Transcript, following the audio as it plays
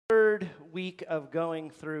Third week of going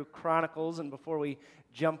through Chronicles, and before we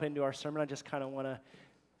jump into our sermon, I just kind of want to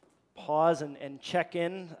pause and check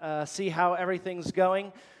in, see how everything's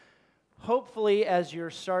going. Hopefully, as you're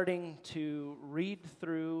starting to read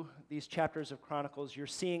through these chapters of Chronicles, you're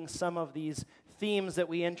seeing some of these themes that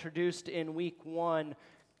we introduced in week one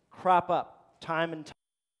crop up time and time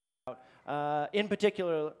out. In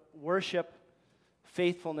particular, worship,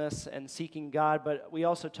 faithfulness, and seeking God. But we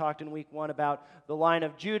also talked in week one about the line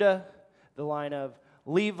of Judah, the line of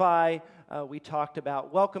Levi. We talked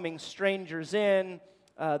about welcoming strangers in.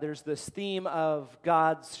 There's this theme of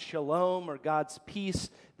God's shalom, or God's peace,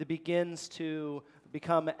 that begins to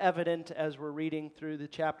become evident as we're reading through the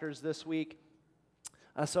chapters this week.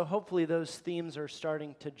 So hopefully those themes are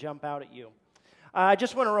starting to jump out at you. I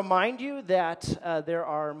just want to remind you that there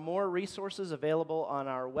are more resources available on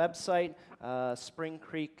our website,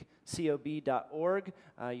 springcreekcob.org.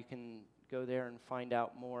 You can go there and find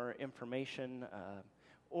out more information,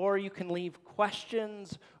 or you can leave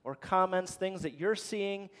questions or comments, things that you're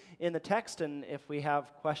seeing in the text, and if we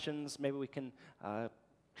have questions, maybe we can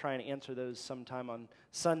try and answer those sometime on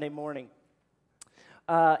Sunday morning.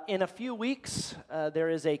 In a few weeks, there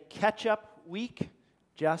is a catch-up week.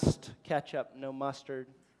 Just ketchup, no mustard,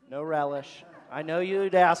 no relish. I know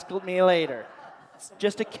you'd ask me later. It's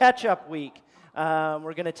just a catch-up week.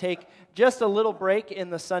 We're going to take just a little break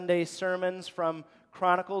in the Sunday sermons from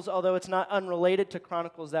Chronicles, although it's not unrelated to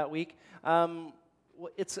Chronicles that week.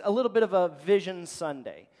 It's a little bit of a Vision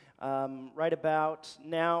Sunday. Right about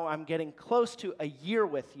now, I'm getting close to a year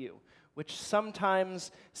with you, which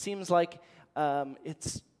sometimes seems like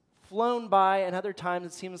it's flown by, and other times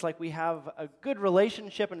it seems like we have a good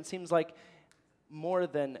relationship, and it seems like more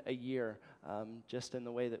than a year, just in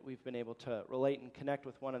the way that we've been able to relate and connect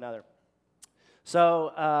with one another.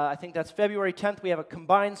 So I think that's February 10th. We have a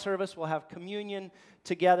combined service. We'll have communion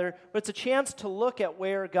together, but it's a chance to look at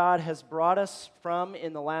where God has brought us from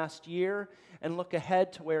in the last year and look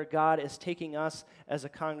ahead to where God is taking us as a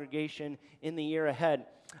congregation in the year ahead.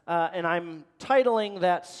 And I'm titling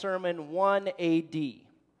that sermon 1 AD.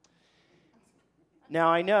 Now,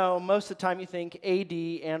 I know most of the time you think AD,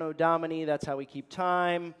 Anno Domini, that's how we keep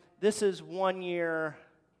time. This is 1 year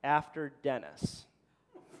after Dennis.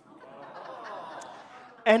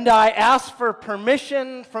 And I asked for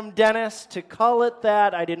permission from Dennis to call it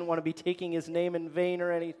that. I didn't want to be taking his name in vain or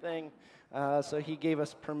anything, so he gave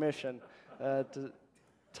us permission to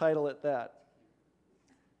title it that.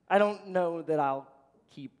 I don't know that I'll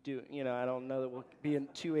keep doing, I don't know that we'll be in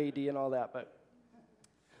 2 AD and all that, but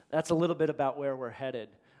that's a little bit about where we're headed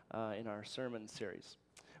in our sermon series.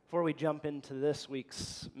 Before we jump into this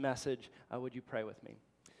week's message, would you pray with me?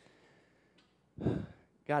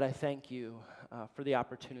 God, I thank you for the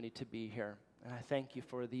opportunity to be here. And I thank you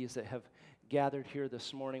for these that have gathered here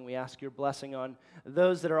this morning. We ask your blessing on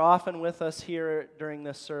those that are often with us here during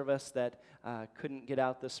this service that couldn't get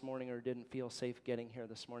out this morning or didn't feel safe getting here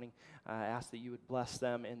this morning. I ask that you would bless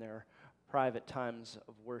them in their private times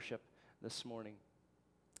of worship this morning.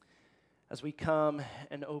 As we come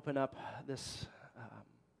and open up these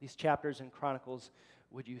chapters in Chronicles,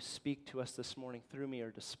 would you speak to us this morning through me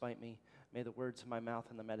or despite me? May the words of my mouth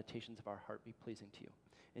and the meditations of our heart be pleasing to you.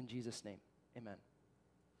 In Jesus' name, amen.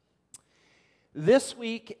 This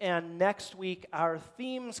week and next week, our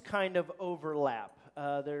themes kind of overlap.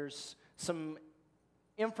 There's some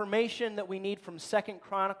information that we need from 2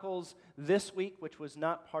 Chronicles this week, which was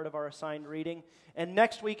not part of our assigned reading. And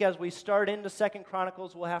next week, as we start into 2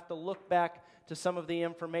 Chronicles, we'll have to look back to some of the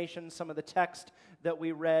information, some of the text that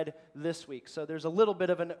we read this week. So there's a little bit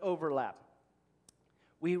of an overlap.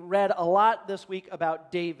 We read a lot this week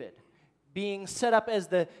about David being set up as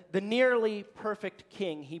the nearly perfect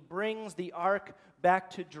king. He brings the ark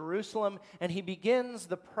back to Jerusalem, and he begins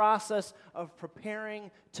the process of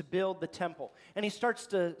preparing to build the temple. And he starts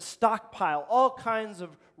to stockpile all kinds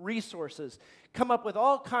of resources, come up with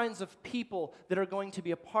all kinds of people that are going to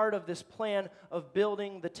be a part of this plan of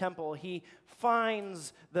building the temple. He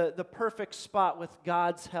finds the perfect spot with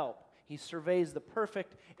God's help. He surveys the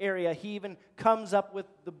perfect area. He even comes up with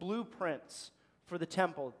the blueprints for the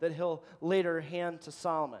temple that he'll later hand to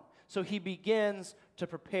Solomon. So he begins to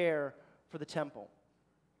prepare for the temple.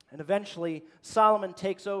 And eventually, Solomon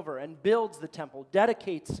takes over and builds the temple,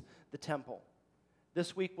 dedicates the temple.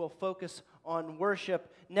 This week we'll focus on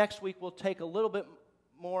worship. Next week we'll take a little bit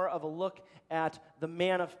more of a look at the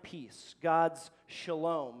man of peace, God's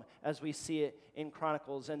shalom, as we see it in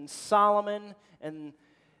Chronicles. And Solomon and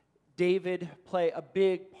David play a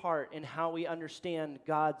big part in how we understand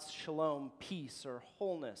God's shalom, peace, or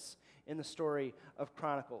wholeness in the story of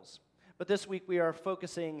Chronicles. But this week we are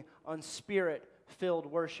focusing on spirit, filled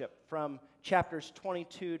worship from chapters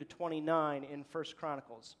 22 to 29 in 1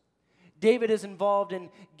 Chronicles. David is involved in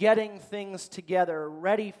getting things together,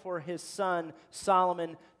 ready for his son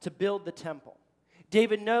Solomon to build the temple.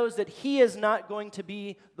 David knows that he is not going to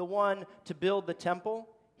be the one to build the temple.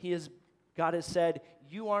 God has said,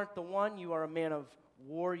 you aren't the one, you are a man of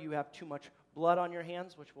war, you have too much blood on your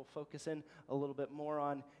hands, which we'll focus in a little bit more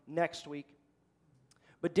on next week.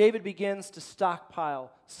 But David begins to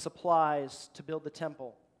stockpile supplies to build the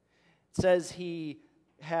temple. It says he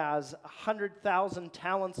has 100,000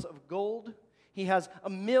 talents of gold. He has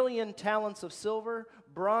 1,000,000 talents of silver,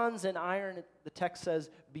 bronze, and iron, the text says,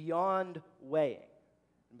 beyond weighing.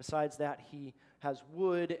 And besides that, he has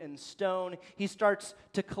wood and stone. He starts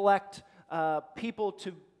to collect people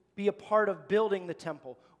to be a part of building the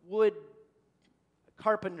temple. Wood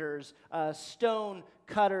carpenters, stone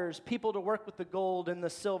cutters, people to work with the gold and the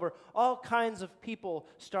silver. All kinds of people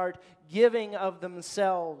start giving of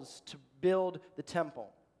themselves to build the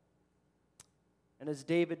temple. And as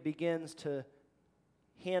David begins to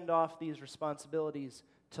hand off these responsibilities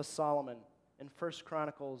to Solomon, in 1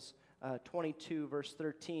 Chronicles 22, verse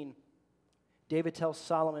 13, David tells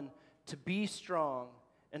Solomon to be strong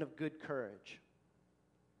and of good courage.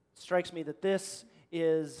 It strikes me that this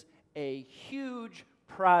is a huge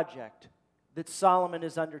project that Solomon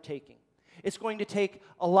is undertaking. It's going to take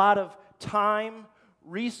a lot of time,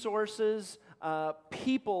 resources,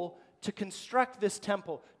 people to construct this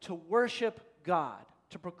temple, to worship God,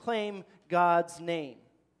 to proclaim God's name.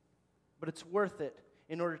 But it's worth it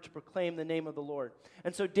in order to proclaim the name of the Lord.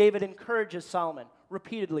 And so David encourages Solomon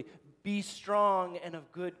repeatedly, be strong and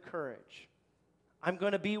of good courage. I'm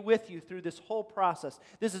going to be with you through this whole process.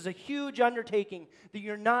 This is a huge undertaking that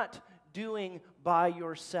you're not doing by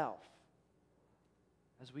yourself.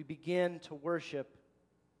 As we begin to worship,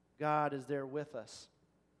 God is there with us.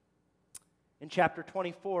 In chapter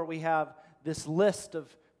 24, we have this list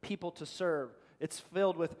of people to serve. It's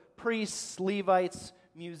filled with priests, Levites,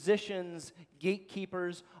 musicians,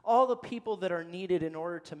 gatekeepers, all the people that are needed in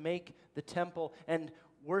order to make the temple and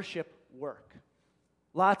worship work.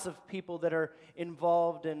 Lots of people that are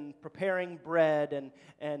involved in preparing bread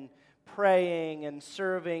and praying and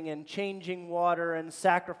serving and changing water and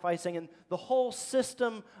sacrificing, and the whole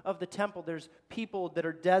system of the temple. There's people that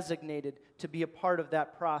are designated to be a part of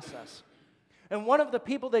that process. And one of the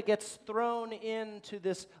people that gets thrown into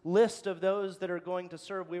this list of those that are going to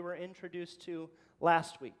serve, we were introduced to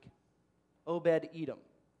last week, Obed-Edom,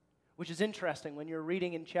 which is interesting. When you're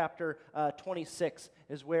reading in chapter 26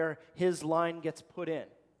 is where his line gets put in.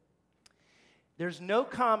 There's no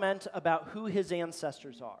comment about who his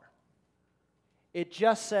ancestors are. It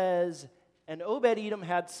just says, and Obed-Edom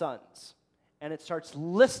had sons, and it starts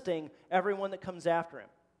listing everyone that comes after him.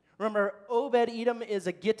 Remember, Obed-Edom is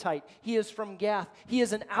a Gittite. He is from Gath. He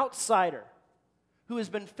is an outsider who has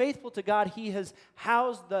been faithful to God. He has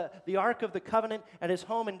housed the Ark of the Covenant at his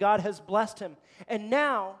home, and God has blessed him. And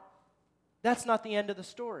now, that's not the end of the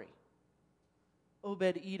story.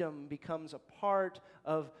 Obed-Edom becomes a part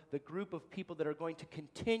of the group of people that are going to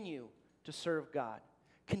continue to serve God,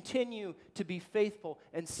 continue to be faithful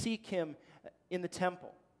and seek Him in the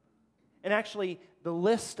temple. And actually, the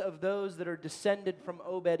list of those that are descended from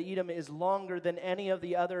Obed-Edom is longer than any of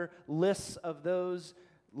the other lists of those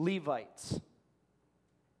Levites.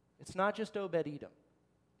 It's not just Obed-Edom.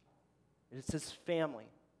 It's his family,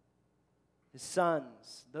 his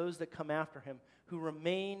sons, those that come after him, who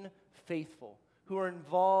remain faithful, who are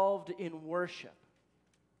involved in worship,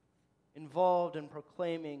 involved in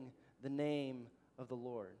proclaiming the name of the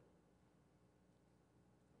Lord.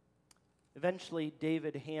 Eventually,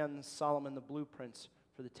 David hands Solomon the blueprints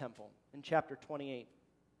for the temple in chapter 28.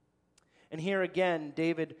 And here again,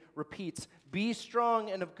 David repeats, be strong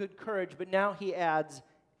and of good courage, but now he adds,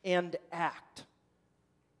 and act.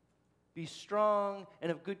 Be strong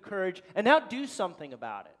and of good courage, and now do something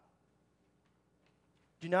about it.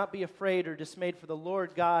 Do not be afraid or dismayed, for the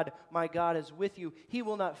Lord God, my God, is with you. He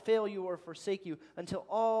will not fail you or forsake you until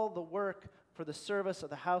all the work for the service of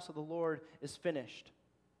the house of the Lord is finished.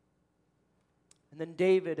 And then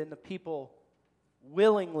David and the people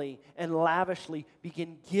willingly and lavishly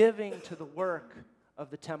begin giving to the work of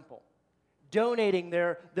the temple, donating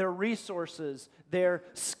their resources, their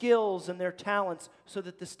skills, and their talents so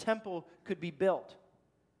that this temple could be built.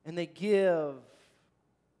 And they give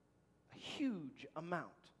a huge amount.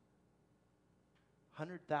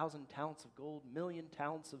 100,000 talents of gold, 1,000,000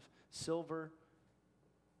 talents of silver.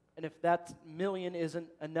 And if that 1,000,000 isn't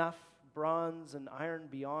enough, bronze and iron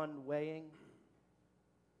beyond weighing.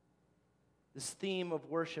 This theme of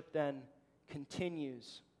worship then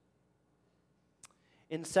continues.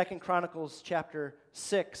 In 2 Chronicles chapter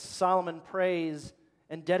 6, Solomon prays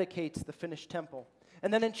and dedicates the finished temple.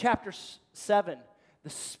 And then in chapter 7, the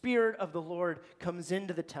Spirit of the Lord comes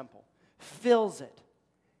into the temple, fills it,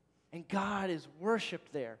 and God is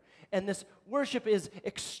worshiped there. And this worship is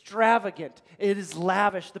extravagant. It is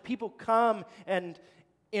lavish. The people come, and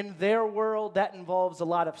in their world, that involves a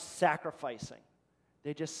lot of sacrificing.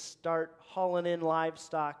 They just start hauling in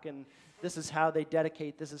livestock, and this is how they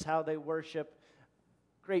dedicate. This is how they worship.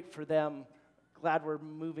 Great for them. Glad we're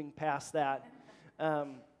moving past that. But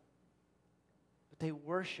they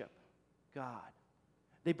worship God.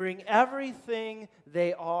 They bring everything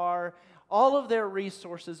they are, all of their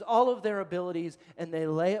resources, all of their abilities, and they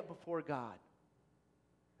lay it before God.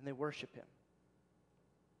 And they worship Him.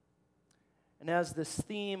 And as this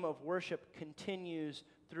theme of worship continues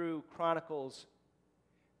through Chronicles,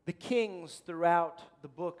 the kings throughout the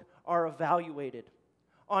book are evaluated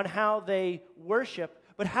on how they worship,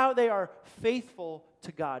 but how they are faithful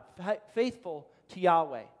to God, faithful to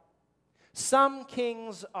Yahweh. Some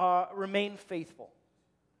kings remain faithful.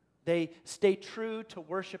 They stay true to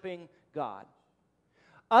worshiping God.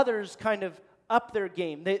 Others kind of up their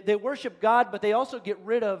game. They worship God, but they also get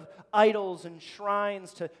rid of idols and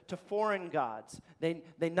shrines to foreign gods.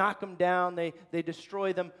 They knock them down, they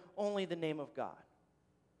destroy them, only the name of God.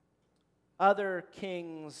 Other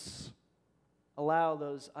kings allow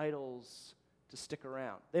those idols to stick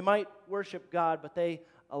around. They might worship God, but they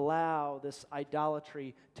allow this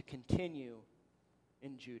idolatry to continue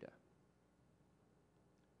in Judah.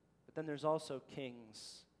 But then there's also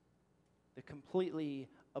kings that completely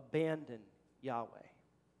abandon Yahweh.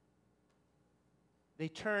 They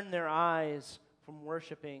turn their eyes from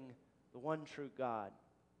worshiping the one true God,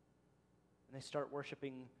 and they start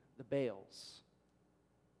worshiping the Baals,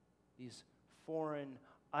 these foreign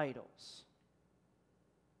idols.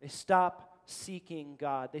 They stop seeking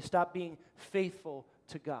God. They stop being faithful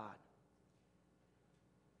to God.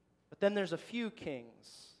 But then there's a few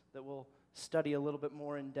kings that we'll study a little bit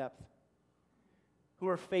more in depth who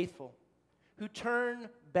are faithful, who turn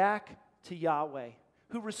back to Yahweh,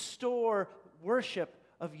 who restore worship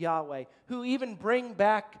of Yahweh, who even bring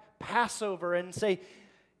back Passover and say,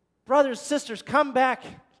 brothers, sisters, come back.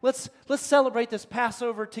 Let's celebrate this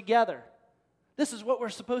Passover together. This is what we're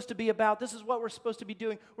supposed to be about. This is what we're supposed to be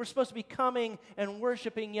doing. We're supposed to be coming and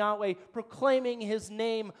worshiping Yahweh, proclaiming His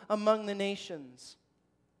name among the nations.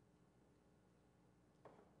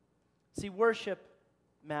 See, worship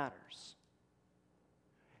matters.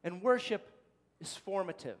 And worship is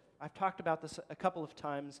formative. I've talked about this a couple of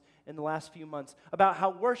times in the last few months, about how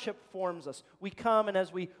worship forms us. We come, and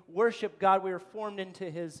as we worship God, we are formed into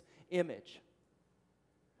His image.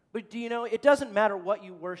 But do you know, it doesn't matter what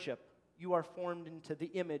you worship. You are formed into the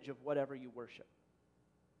image of whatever you worship.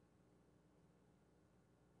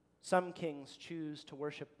 Some kings choose to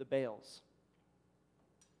worship the Baals,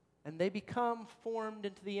 and they become formed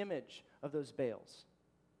into the image of those Baals,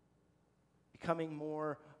 becoming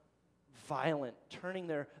more violent, turning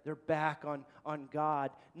their back on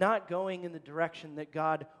God, not going in the direction that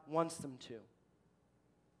God wants them to.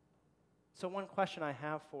 So one question I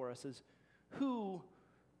have for us is, who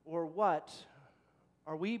or what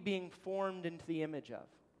are we being formed into the image of?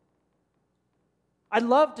 I'd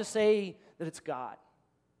love to say that it's God,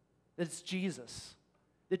 that it's Jesus,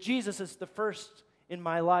 that Jesus is the first in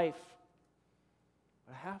my life.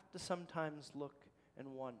 But I have to sometimes look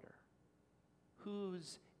and wonder,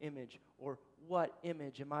 whose image or what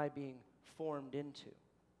image am I being formed into?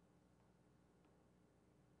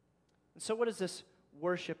 And so what does this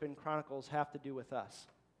worship in Chronicles have to do with us?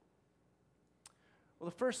 Well,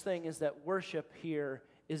 the first thing is that worship here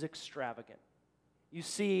is extravagant. You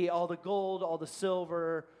see all the gold, all the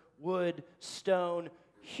silver, wood, stone,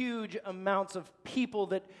 huge amounts of people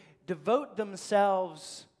that devote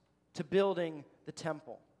themselves to building the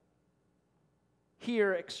temple.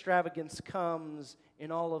 Here, extravagance comes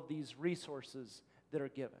in all of these resources that are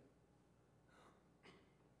given.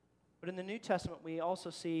 But in the New Testament, we also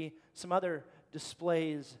see some other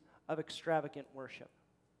displays of extravagant worship.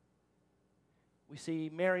 We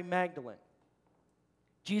see Mary Magdalene.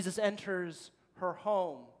 Jesus enters her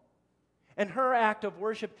home, and her act of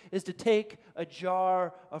worship is to take a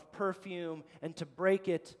jar of perfume and to break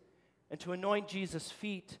it and to anoint Jesus'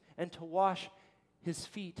 feet and to wash His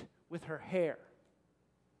feet with her hair.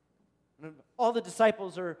 And all the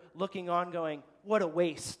disciples are looking on going, what a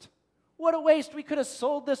waste. What a waste. We could have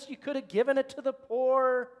sold this. You could have given it to the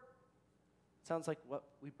poor. Sounds like what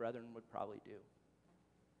we brethren would probably do,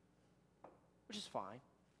 which is fine.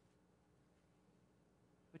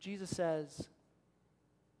 But Jesus says,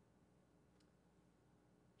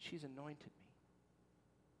 she's anointed me.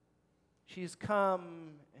 She's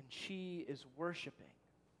come and she is worshiping.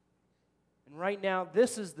 And right now,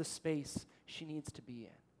 this is the space she needs to be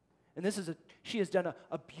in. And she has done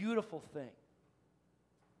a beautiful thing.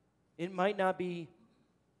 It might not be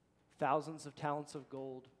thousands of talents of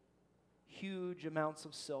gold, huge amounts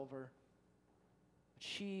of silver, but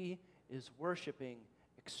she is worshiping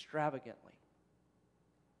extravagantly.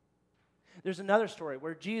 There's another story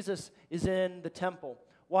where Jesus is in the temple,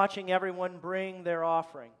 watching everyone bring their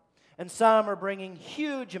offering. And some are bringing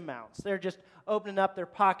huge amounts. They're just opening up their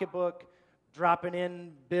pocketbook, dropping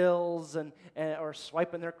in bills or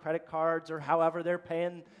swiping their credit cards or however they're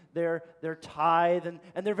paying their tithe,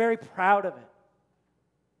 and they're very proud of it.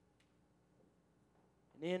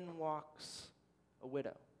 And in walks a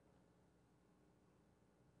widow.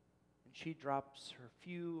 And she drops her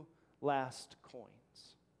few last coins.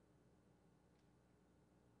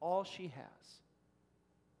 All she has.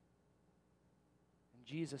 And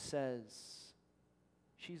Jesus says,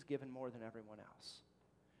 she's given more than everyone else.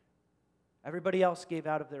 Everybody else gave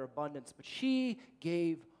out of their abundance, but she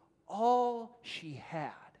gave all she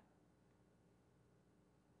had.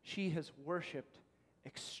 She has worshiped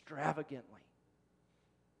extravagantly.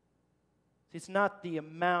 See, it's not the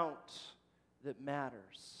amount that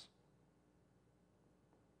matters.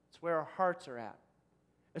 It's where our hearts are at.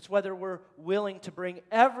 It's whether we're willing to bring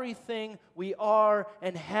everything we are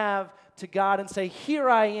and have to God and say, here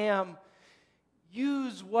I am,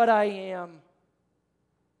 use what I am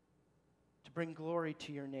to bring glory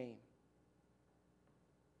to your name.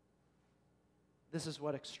 This is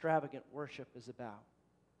what extravagant worship is about.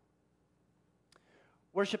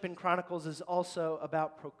 Worship in Chronicles is also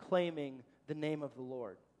about proclaiming the name of the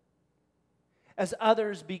Lord. As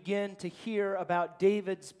others begin to hear about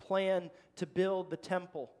David's plan to build the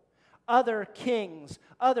temple, other kings,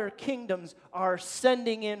 other kingdoms are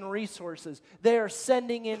sending in resources. They are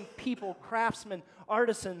sending in people, craftsmen,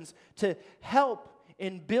 artisans to help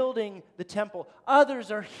in building the temple.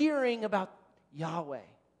 Others are hearing about Yahweh.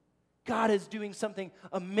 God is doing something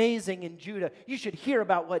amazing in Judah. You should hear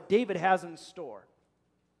about what David has in store.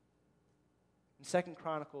 In 2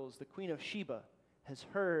 Chronicles, the Queen of Sheba has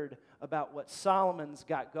heard about what Solomon's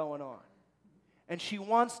got going on. And she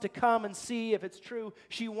wants to come and see if it's true.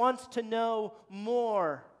 She wants to know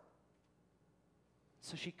more.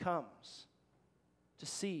 So she comes to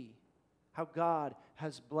see how God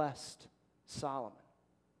has blessed Solomon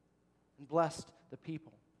and blessed the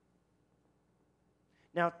people.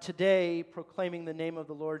 Now, today, proclaiming the name of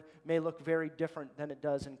the Lord may look very different than it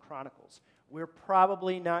does in Chronicles. We're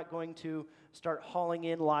probably not going to start hauling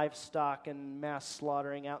in livestock and mass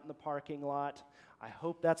slaughtering out in the parking lot. I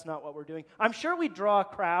hope that's not what we're doing. I'm sure we draw a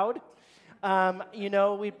crowd.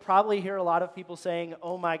 We'd probably hear a lot of people saying,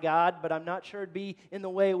 oh my God, but I'm not sure it'd be in the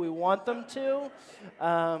way we want them to.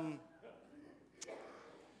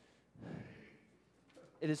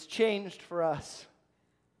 It has changed for us.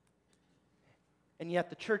 And yet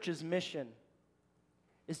the church's mission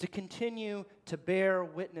is to continue to bear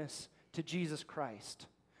witness to Jesus Christ,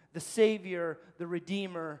 the Savior, the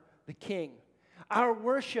Redeemer, the King. Our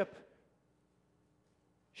worship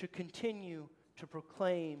should continue to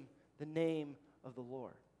proclaim the name of the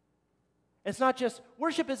Lord. And it's not just,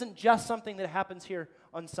 worship isn't just something that happens here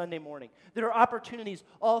on Sunday morning. There are opportunities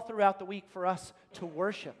all throughout the week for us to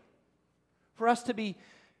worship, for us to be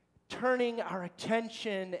turning our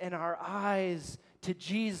attention and our eyes to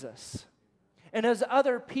Jesus. And as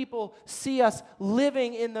other people see us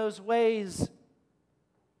living in those ways,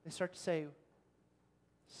 they start to say,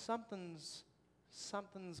 something's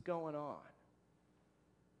going on.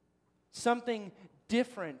 Something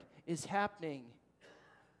different is happening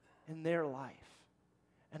in their life.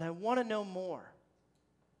 And I want to know more.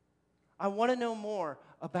 I want to know more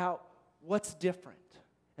about what's different.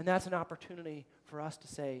 And that's an opportunity for us to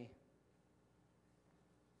say,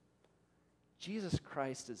 Jesus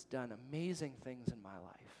Christ has done amazing things in my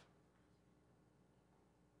life.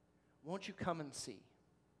 Won't you come and see?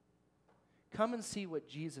 Come and see what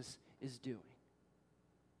Jesus is doing.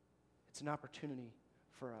 It's an opportunity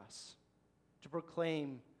for us to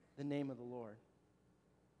proclaim the name of the Lord.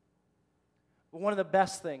 But one of the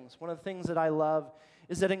best things, one of the things that I love,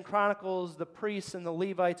 is that in Chronicles, the priests and the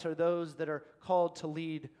Levites are those that are called to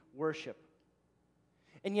lead worship.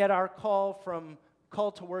 And yet our call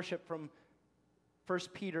to worship from 1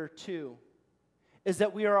 Peter 2 is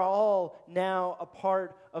that we are all now a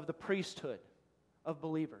part of the priesthood of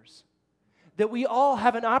believers. That we all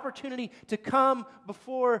have an opportunity to come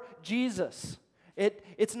before Jesus.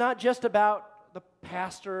 It's not just about the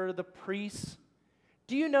pastor, the priest.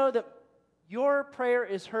 Do you know that your prayer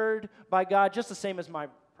is heard by God just the same as my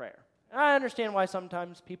prayer? I understand why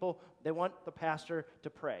sometimes people, they want the pastor to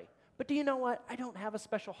pray. But do you know what? I don't have a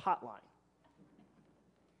special hotline.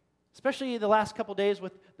 Especially the last couple days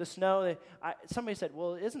with the snow. Somebody said,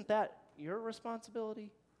 well, isn't that your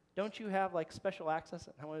responsibility? Don't you have like special access?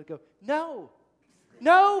 And I wanted to go,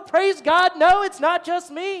 no, praise God, no, it's not just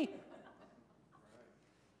me.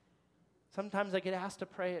 Sometimes I get asked to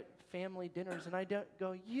pray at family dinners, and I don't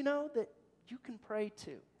go, you know that you can pray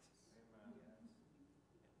too.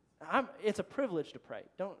 It's a privilege to pray.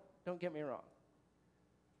 Don't get me wrong.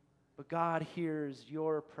 But God hears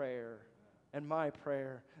your prayer and my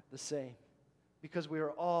prayer the same, because we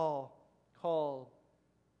are all called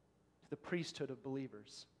to the priesthood of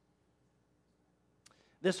believers.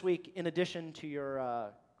 This week, in addition to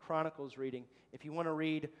your Chronicles reading, if you want to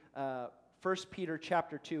read 1 Peter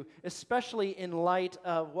chapter 2, especially in light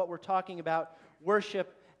of what we're talking about,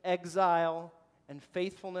 worship, exile, and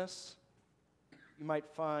faithfulness, you might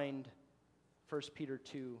find 1 Peter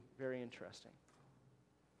 2 very interesting.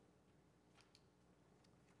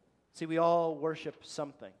 See, we all worship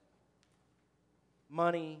something.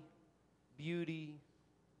 Money, beauty,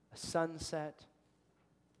 a sunset,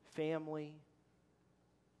 family,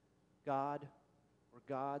 God or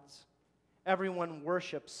gods. Everyone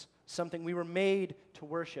worships something. We were made to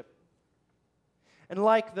worship. And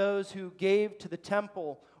like those who gave to the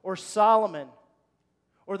temple, or Solomon,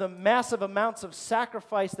 or the massive amounts of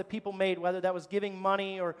sacrifice that people made, whether that was giving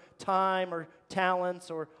money or time or talents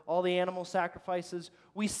or all the animal sacrifices,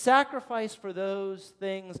 we sacrifice for those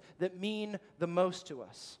things that mean the most to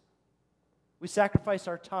us. We sacrifice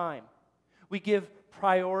our time. We give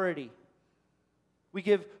priority. We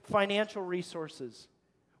give financial resources.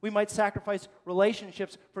 We might sacrifice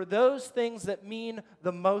relationships for those things that mean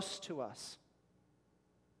the most to us.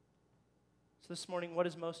 So this morning, what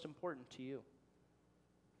is most important to you?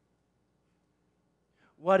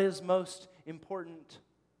 What is most important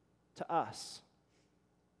to us?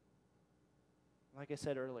 Like I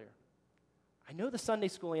said earlier, I know the Sunday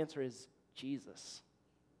school answer is Jesus.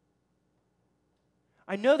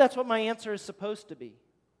 I know that's what my answer is supposed to be.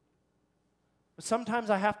 But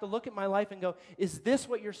sometimes I have to look at my life and go, is this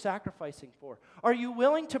what you're sacrificing for? Are you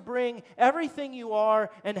willing to bring everything you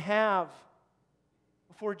are and have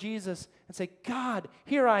before Jesus and say, God,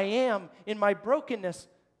 here I am in my brokenness.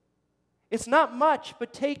 It's not much,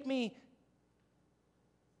 but take me,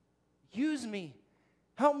 use me,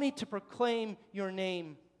 help me to proclaim your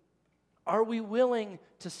name. Are we willing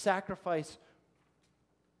to sacrifice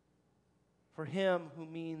for him who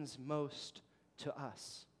means most to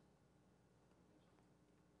us?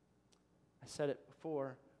 I said it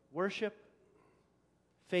before, worship,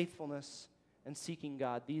 faithfulness, and seeking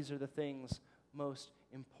God. These are the things most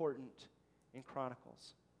important in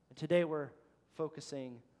Chronicles. And today we're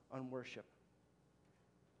focusing on worship.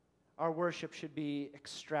 Our worship should be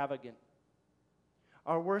extravagant.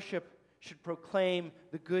 Our worship should proclaim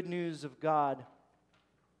the good news of God.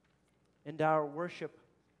 And our worship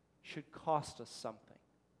should cost us something.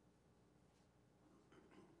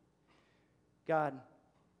 God,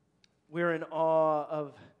 we're in awe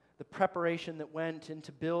of the preparation that went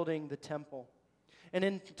into building the temple and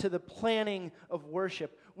into the planning of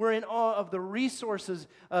worship. We're in awe of the resources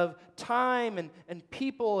of time and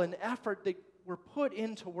people and effort that were put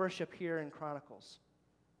into worship here in Chronicles.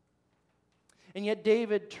 And yet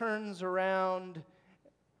David turns around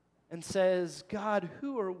and says, God,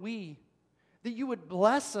 who are we that you would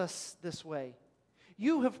bless us this way?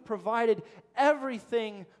 You have provided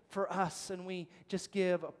everything for us, and we just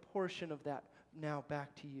give a portion of that now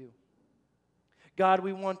back to you. God,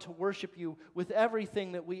 we want to worship you with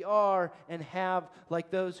everything that we are and have,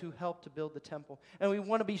 like those who helped to build the temple. And we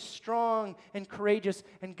want to be strong and courageous.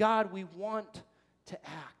 And God, we want to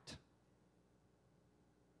act.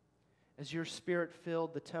 As your Spirit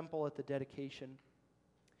filled the temple at the dedication,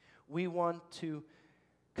 we want to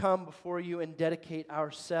come before you and dedicate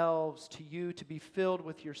ourselves to you, to be filled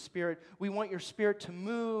with your Spirit. We want your Spirit to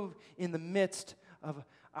move in the midst of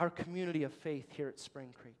our community of faith here at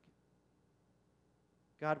Spring Creek.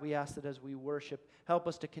 God, we ask that as we worship, help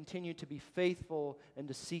us to continue to be faithful and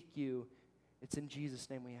to seek you. It's in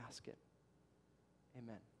Jesus' name we ask it.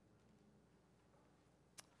 Amen.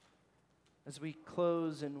 As we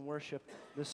close in worship this